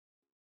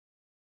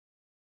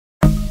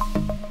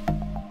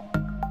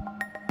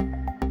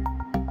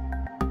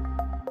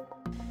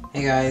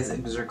Hey guys,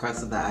 it was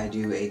requested that I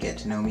do a get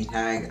to know me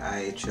tag.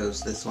 I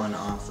chose this one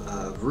off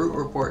of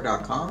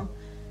rootreport.com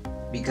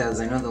because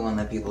I know the one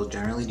that people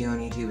generally do on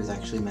YouTube is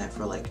actually meant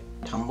for like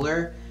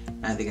Tumblr.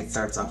 And I think it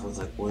starts off with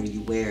like, what are you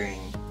wearing?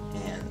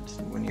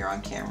 And when you're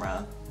on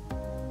camera,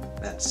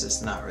 that's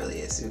just not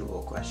really a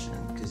suitable question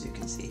because you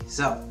can see.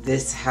 So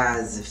this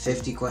has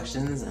 50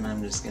 questions and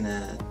I'm just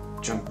gonna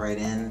jump right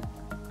in.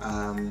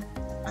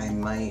 I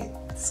might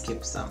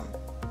skip some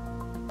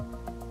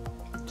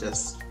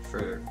just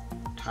for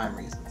time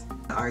reasons.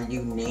 Are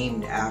you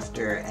named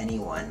after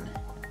anyone?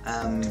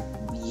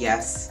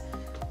 Yes.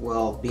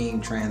 Well,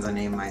 being trans, I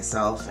named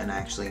myself, and I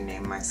actually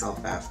named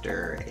myself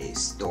after a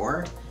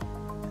store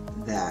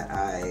that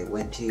I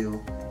went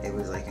to. It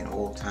was like an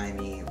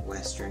old-timey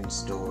Western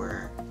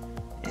store,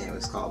 and it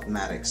was called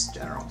Maddox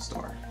General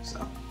Store.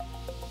 So,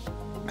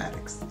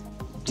 Maddox.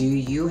 Do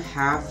you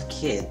have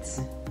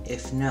kids?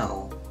 If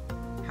no,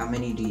 how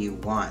many do you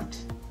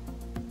want?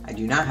 I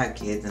do not have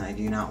kids, and I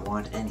do not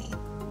want any.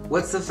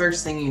 What's the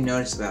first thing you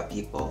notice about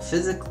people?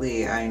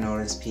 Physically, I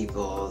notice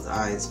people's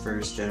eyes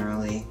first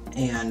generally,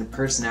 and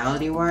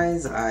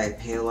personality-wise, I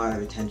pay a lot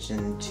of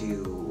attention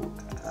to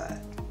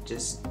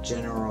just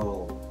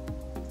general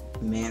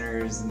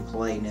manners and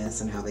politeness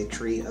and how they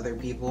treat other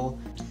people.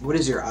 What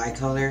is your eye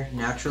color?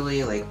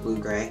 Naturally, like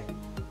blue-gray.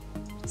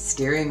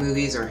 Scary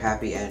movies or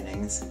happy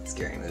endings?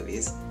 Scary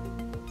movies.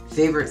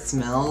 Favorite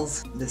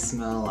smells? The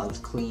smell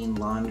of clean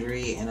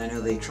laundry, and I know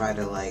they try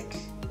to like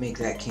make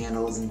that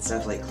candles and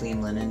stuff like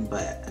clean linen,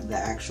 but the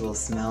actual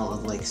smell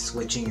of like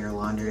switching your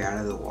laundry out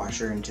of the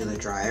washer into the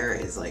dryer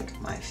is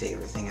like my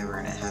favorite thing ever,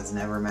 and it has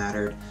never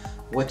mattered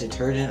what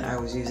detergent I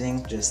was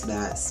using, just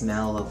that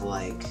smell of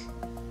like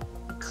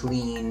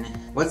clean.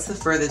 What's the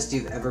furthest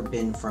you've ever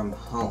been from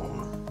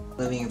home?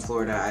 Living in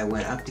Florida, I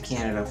went up to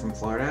Canada from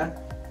Florida,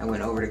 I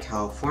went over to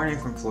California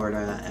from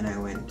Florida, and I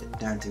went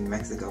down to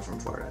Mexico from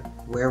Florida.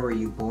 Where were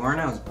you born?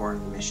 I was born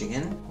in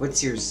Michigan.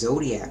 What's your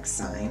zodiac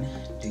sign?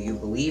 Do you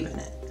believe in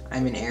it?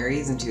 I'm an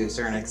Aries, and to a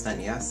certain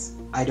extent, yes.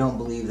 I don't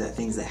believe that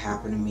things that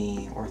happen to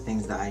me or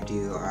things that I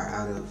do are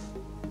out of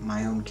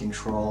my own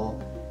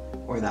control,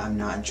 or that I'm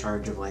not in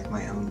charge of like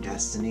my own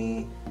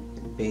destiny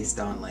based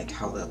on like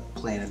how the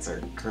planets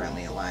are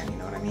currently aligned, you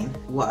know what I mean?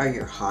 What are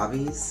your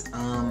hobbies?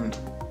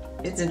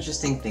 It's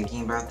interesting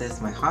thinking about this.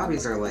 My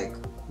hobbies are like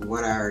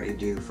what I already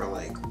do for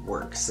like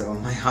work. So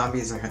my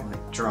hobbies are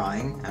like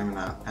drawing, I'm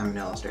an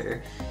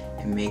illustrator,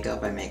 and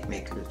makeup, I make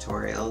makeup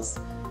tutorials,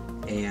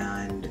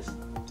 and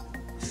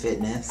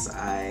fitness,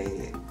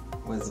 I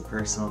was a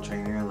personal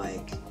trainer.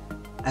 Like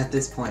at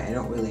this point I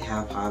don't really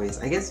have hobbies.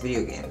 I guess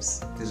video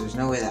games, because there's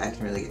no way that I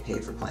can really get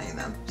paid for playing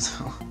them.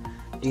 So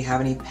do you have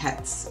any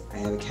pets? I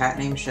have a cat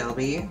named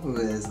Shelby, who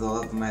is the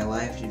love of my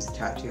life. She's a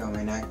tattoo on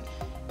my neck,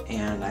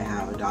 and I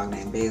have a dog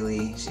named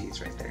Bailey. She's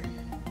right there.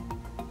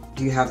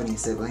 Do you have any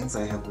siblings?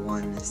 I have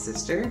one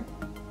sister,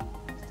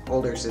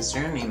 older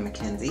sister named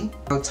Mackenzie.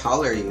 How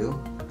tall are you?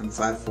 I'm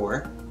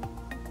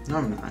 5'4". No,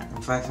 I'm not.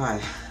 I'm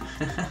 5'5".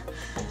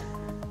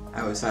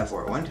 I was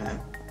 5'4" at one time.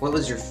 What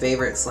was your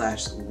favorite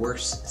 /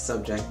 worst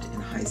subject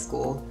in high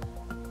school?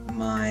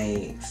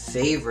 My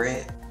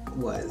favorite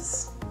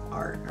was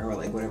art, or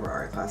like whatever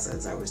art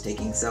classes I was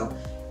taking. So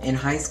in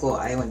high school,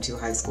 I went to a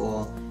high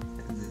school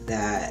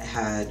that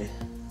had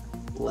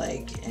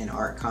like an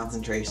art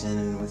concentration,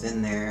 and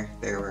within there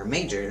were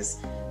majors,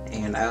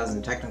 and I was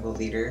in technical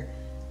theater,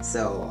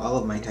 so all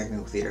of my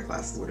technical theater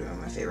classes would have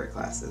been my favorite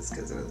classes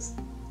because it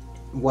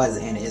was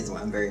and is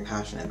what I'm very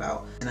passionate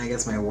about. And I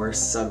guess my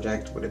worst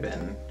subject would have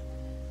been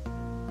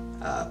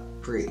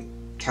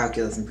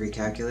calculus and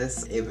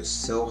pre-calculus. It was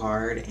so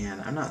hard,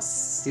 and I'm not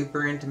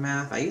super into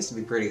math. I used to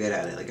be pretty good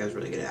at it. Like I was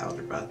really good at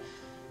algebra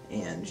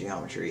and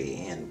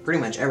geometry and pretty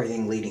much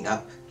everything leading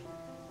up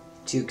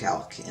to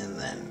calc, and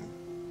then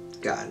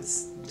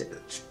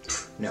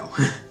no.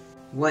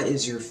 What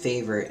is your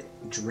favorite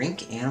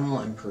drink, animal,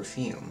 and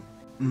perfume?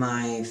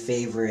 My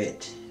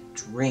favorite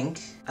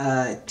drink,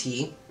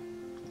 tea.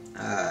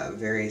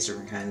 Various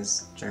different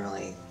kinds,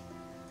 generally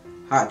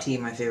hot tea.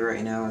 My favorite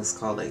right now is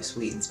called like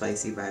Sweet and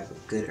Spicy by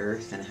Good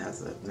Earth, and it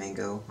has a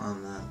mango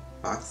on the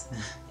box.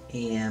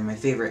 And my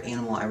favorite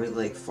animal, I really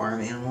like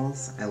farm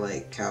animals. I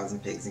like cows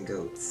and pigs and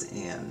goats,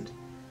 and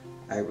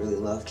I really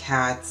love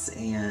cats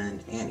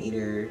and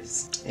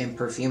anteaters. And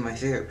perfume, my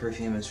favorite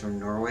perfume is from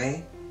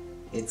Norway.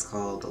 It's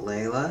called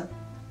Layla.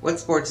 What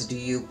sports do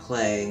you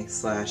play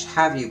 /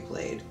 have you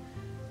played?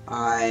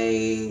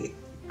 I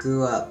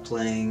grew up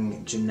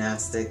playing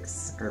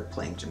gymnastics.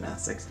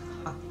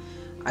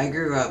 I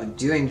grew up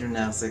doing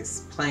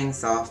gymnastics, playing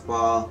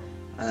softball.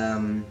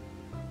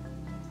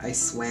 I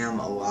swam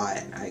a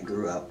lot.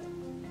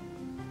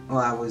 Well,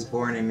 I was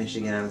born in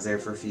Michigan. I was there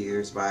for a few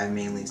years, but I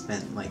mainly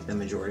spent like the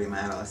majority of my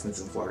adolescence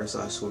in Florida,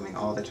 so I was swimming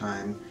all the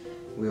time.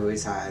 We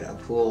always had a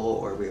pool,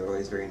 or we were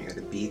always very near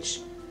the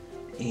beach.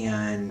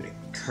 And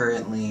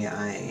currently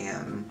I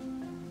am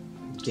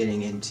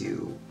getting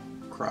into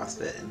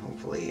CrossFit, and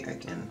hopefully I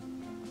can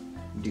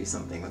do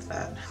something with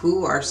that.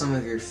 Who are some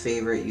of your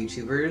favorite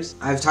YouTubers?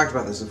 I've talked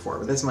about this before,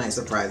 but this might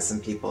surprise some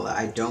people that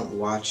I don't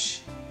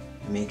watch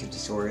makeup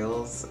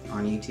tutorials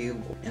on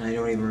YouTube, and I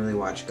don't even really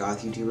watch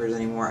goth YouTubers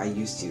anymore. I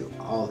used to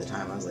all the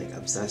time. I was like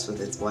obsessed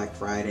with It's Black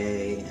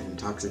Friday and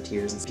Toxic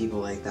Tears and people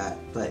like that.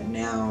 But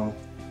now,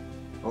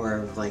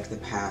 or like the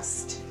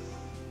past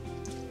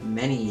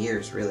many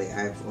years really,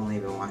 I've only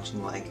been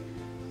watching like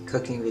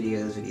cooking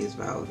videos, videos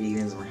about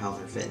veganism or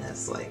health or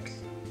fitness. Like,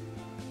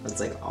 that's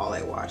like all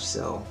I watch.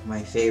 So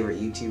my favorite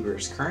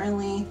YouTubers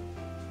currently,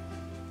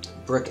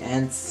 Brooke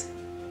Entz,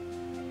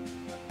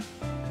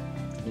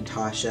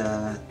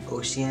 Natasha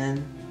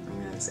Ocean,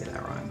 I'm gonna say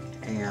that wrong,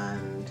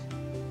 and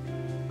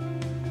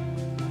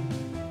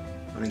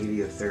I'm gonna give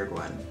you a third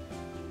one.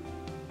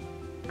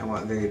 I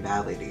want very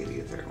badly to give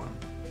you a third one.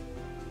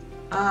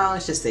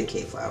 Let's just say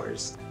Kay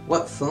Flowers.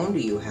 What phone do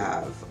you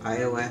have?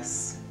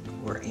 iOS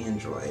or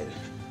Android?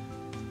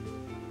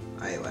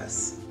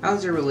 iOS.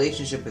 How's your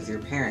relationship with your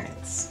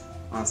parents?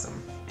 Awesome.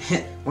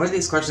 One of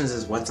these questions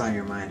is what's on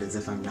your mind, as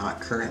if I'm not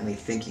currently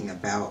thinking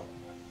about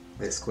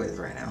this quiz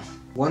right now.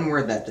 One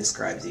word that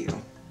describes you.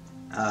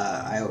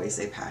 I always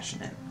say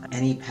passionate.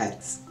 Any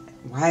pets?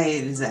 Why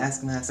is it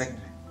asking that a second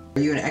time?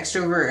 Are you an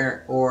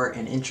extrovert or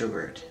an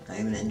introvert? I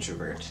am an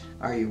introvert.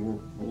 Are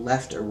you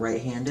left or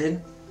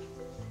right-handed?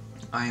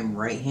 I am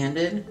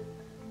right-handed,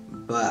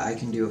 but I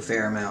can do a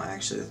fair amount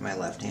actually with my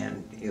left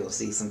hand. You'll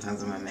see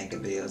sometimes in my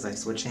makeup videos I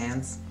switch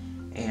hands,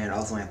 and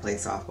also when I play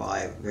softball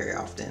I very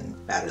often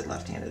batted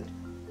left-handed.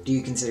 Do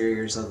you consider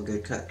yourself a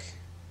good cook?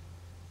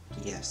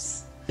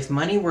 Yes. If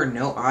money were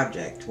no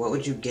object, what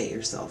would you get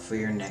yourself for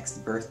your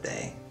next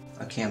birthday?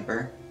 A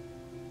camper.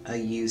 A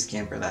used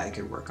camper that I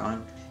could work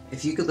on.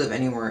 If you could live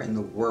anywhere in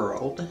the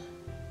world,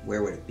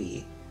 where would it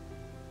be?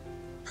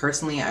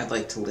 Personally, I'd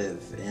like to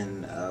live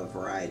in a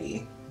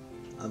variety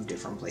of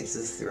different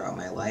places throughout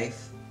my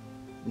life.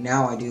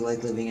 Now I do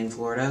like living in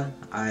Florida.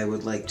 I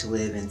would like to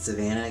live in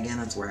Savannah again.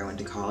 That's where I went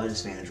to college,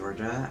 Savannah,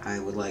 Georgia. I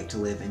would like to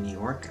live in New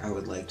York. I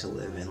would like to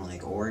live in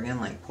like Oregon,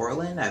 like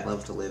Portland. I'd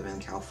love to live in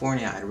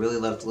California. I'd really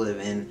love to live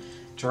in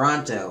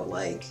Toronto.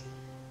 Like,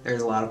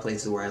 there's a lot of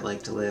places where I'd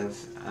like to live.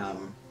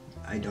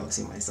 I don't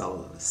see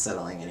myself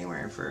settling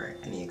anywhere for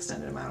any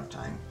extended amount of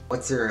time.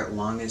 What's your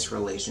longest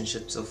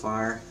relationship so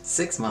far?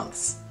 6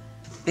 months.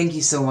 Thank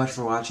you so much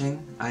for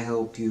watching. I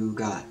hope you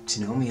got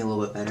to know me a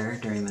little bit better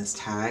during this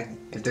tag.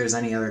 If there's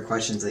any other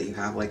questions that you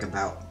have like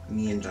about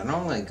me in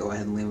general, like go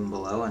ahead and leave them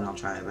below and I'll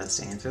try my best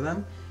to answer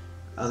them.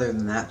 Other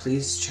than that,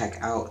 please check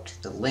out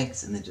the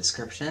links in the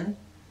description.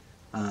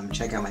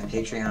 Check out my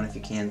Patreon if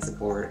you can,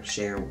 support,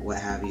 share, what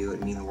have you. It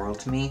would mean the world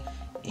to me.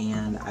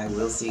 And I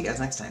will see you guys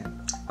next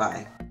time.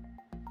 Bye.